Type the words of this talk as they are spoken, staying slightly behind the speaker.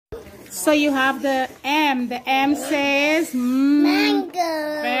So you have the M. The M says Mango.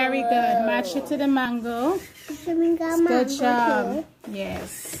 Very good. Match it to the mango. Good job.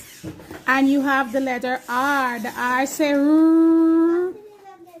 Yes. And you have the letter R. The R says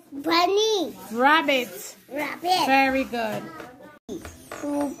Bunny. Rabbit. Rabbit. Very good.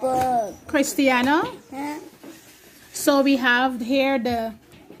 Super. Cristiano. Huh? So we have here the.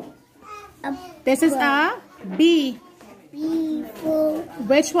 This is a B.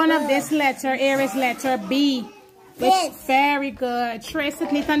 Which one of this letter here is letter B? Very good. Trace it,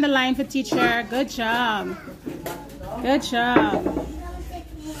 click on the line for teacher. Good job. Good job.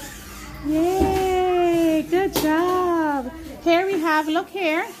 Yay. Good job. Here we have, look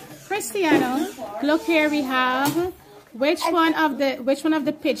here, Cristiano. Look here we have which one of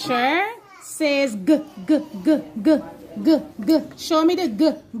the picture says G, G, G, G, G, G. Show me the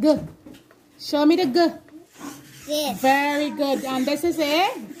G, G. Show me the G. Yes. Very good. And this is a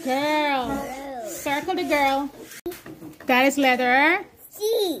girl. Circle the girl. That is letter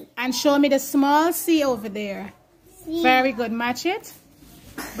C. And show me the small C over there. C. Very good. Match it.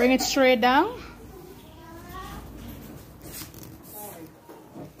 Bring it straight down.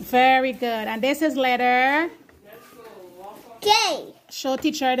 Very good. And this is letter K. Show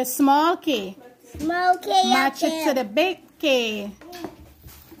teacher the small K. Small K. Match it to the big K.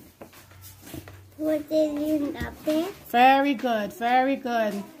 What is in up there? Very good. Very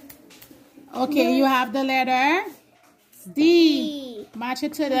good. Okay, you have the letter D. Match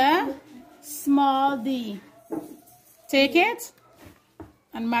it to the small D. Take it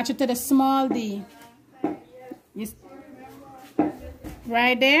and match it to the small D.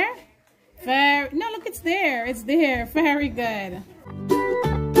 Right there. No, look, it's there. It's there. Very good.